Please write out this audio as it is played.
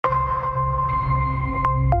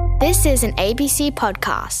This is an ABC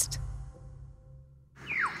podcast.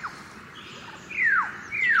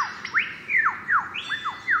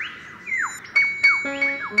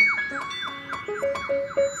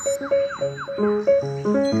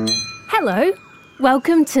 Hello,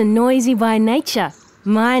 welcome to Noisy by Nature.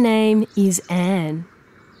 My name is Anne.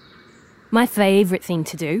 My favourite thing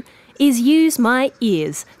to do is use my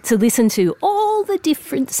ears to listen to all the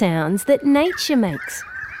different sounds that nature makes.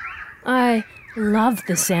 I love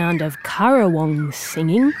the sound of currawong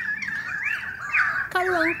singing.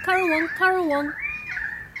 Currawong, currawong, currawong.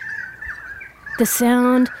 The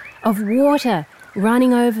sound of water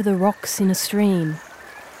running over the rocks in a stream.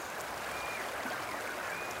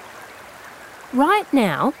 Right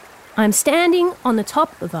now, I'm standing on the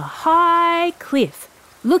top of a high cliff,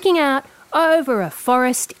 looking out over a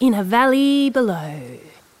forest in a valley below.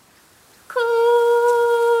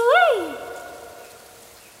 Coo-ee!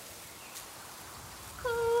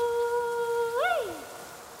 Coo-ee!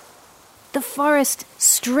 The forest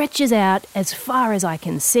stretches out as far as I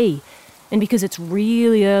can see, and because it's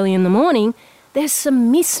really early in the morning, there's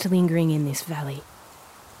some mist lingering in this valley.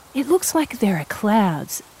 It looks like there are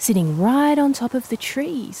clouds sitting right on top of the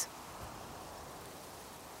trees.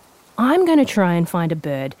 I'm going to try and find a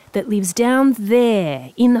bird that lives down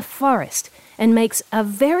there in the forest and makes a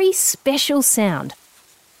very special sound.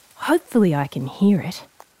 Hopefully I can hear it.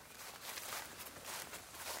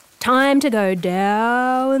 Time to go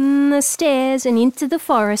down the stairs and into the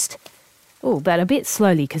forest. Oh, but a bit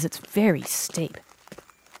slowly because it's very steep.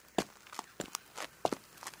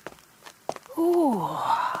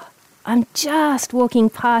 Oh, I'm just walking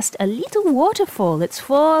past a little waterfall that's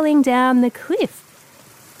falling down the cliff.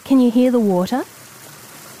 Can you hear the water?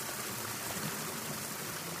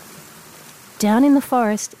 Down in the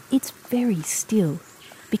forest, it's very still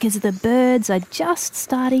because the birds are just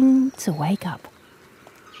starting to wake up.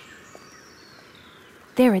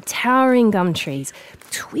 There are towering gum trees,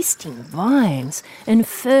 twisting vines, and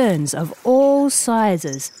ferns of all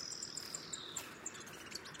sizes.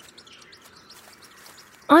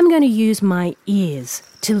 I'm going to use my ears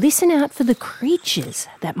to listen out for the creatures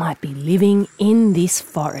that might be living in this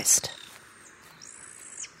forest.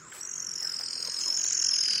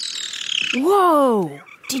 Whoa!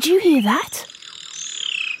 Did you hear that?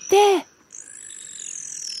 There!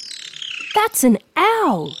 That's an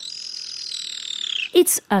owl!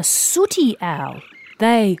 It's a sooty owl.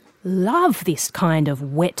 They love this kind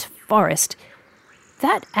of wet forest.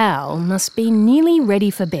 That owl must be nearly ready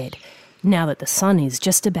for bed, now that the sun is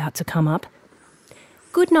just about to come up.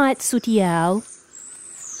 Good night, sooty owl.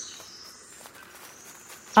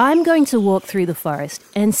 I'm going to walk through the forest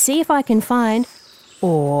and see if I can find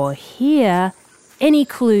or hear any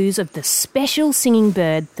clues of the special singing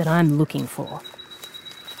bird that I'm looking for.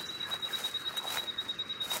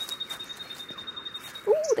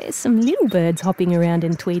 Ooh, there's some little birds hopping around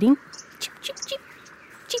and tweeting. Chip, chip, chip,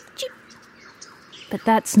 chip, chip. But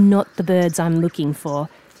that's not the birds I'm looking for.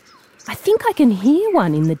 I think I can hear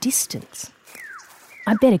one in the distance.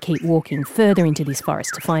 I better keep walking further into this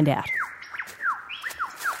forest to find out.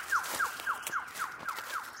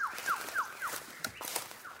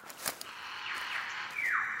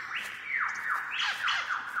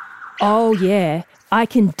 Oh yeah, I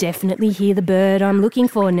can definitely hear the bird I'm looking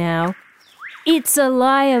for now. It's a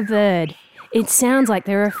lyrebird. It sounds like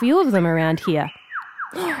there are a few of them around here.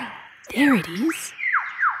 There it is.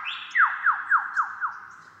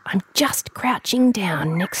 I'm just crouching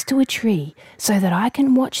down next to a tree so that I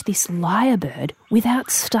can watch this lyrebird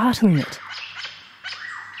without startling it.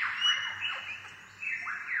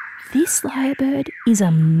 This lyrebird is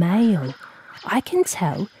a male. I can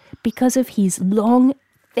tell because of his long,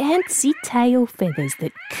 fancy tail feathers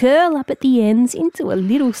that curl up at the ends into a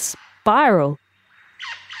little spiral.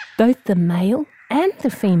 Both the male and the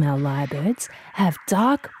female lyrebirds have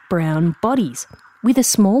dark brown bodies with a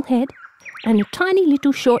small head and a tiny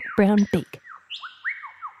little short brown beak.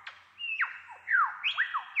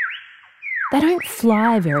 They don't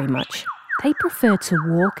fly very much. They prefer to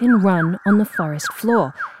walk and run on the forest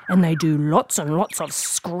floor, and they do lots and lots of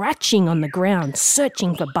scratching on the ground,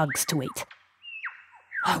 searching for bugs to eat.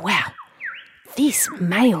 Oh wow, this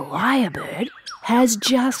male lyrebird has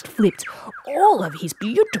just flipped all of his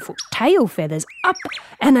beautiful tail feathers up,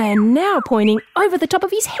 and they are now pointing over the top of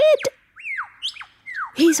his head.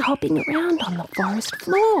 He's hopping around on the forest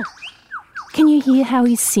floor. Can you hear how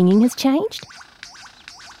his singing has changed?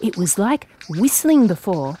 It was like whistling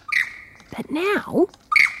before, but now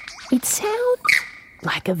it sounds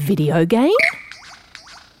like a video game.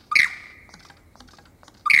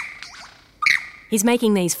 He's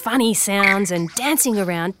making these funny sounds and dancing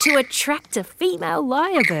around to attract a female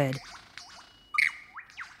lyrebird.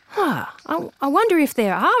 I wonder if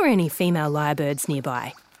there are any female lyrebirds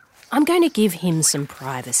nearby. I'm going to give him some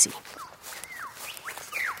privacy.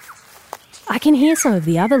 I can hear some of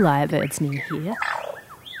the other lyrebirds near here.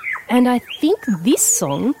 And I think this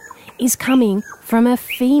song is coming from a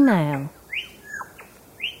female.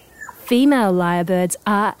 Female lyrebirds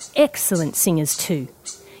are excellent singers too.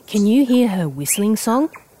 Can you hear her whistling song?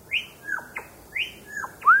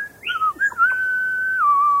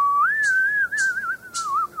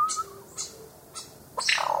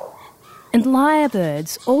 And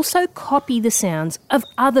lyrebirds also copy the sounds of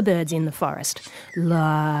other birds in the forest,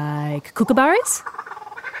 like kookaburras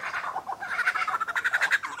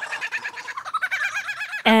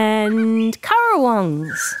and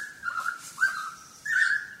currawongs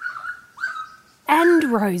and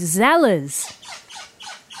rosellas.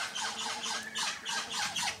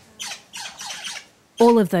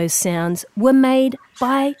 All of those sounds were made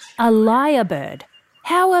by a lyrebird.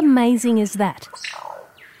 How amazing is that?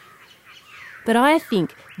 But I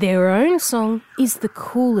think their own song is the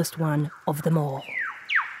coolest one of them all.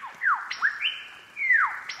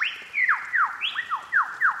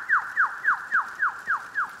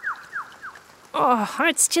 Oh,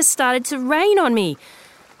 it's just started to rain on me.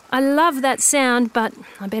 I love that sound, but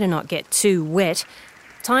I better not get too wet.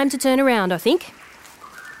 Time to turn around, I think.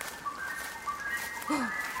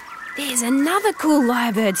 There's another cool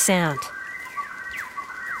lyrebird sound.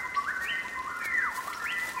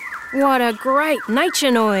 What a great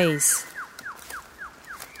nature noise.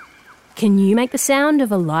 Can you make the sound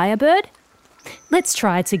of a lyrebird? Let's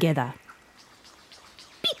try together.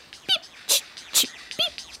 Beep, beep, ch, ch,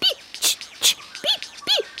 beep, beep, ch, ch, beep,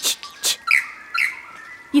 beep, ch, ch.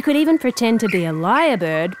 You could even pretend to be a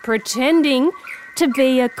lyrebird pretending to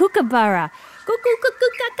be a kookaburra.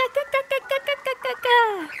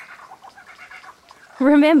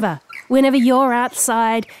 Remember, whenever you're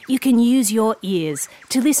outside, you can use your ears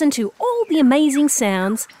to listen to all the amazing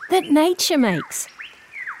sounds that nature makes.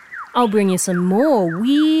 I'll bring you some more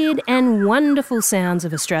weird and wonderful sounds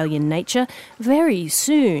of Australian nature very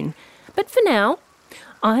soon. But for now,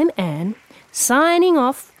 I'm Anne, signing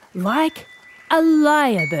off like a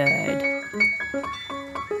lyrebird.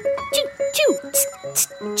 Choo, choo,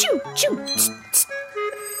 choo, choo,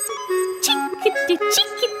 chickadee,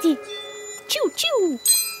 chickadee, choo, choo.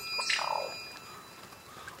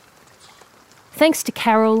 Thanks to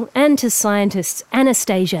Carol and to scientists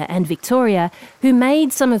Anastasia and Victoria who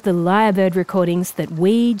made some of the lyrebird recordings that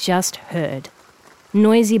we just heard.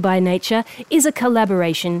 Noisy by Nature is a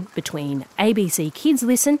collaboration between ABC Kids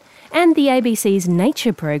Listen and the ABC's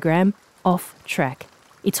nature program Off Track.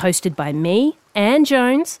 It's hosted by me, Anne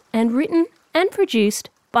Jones, and written and produced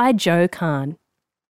by Joe Kahn.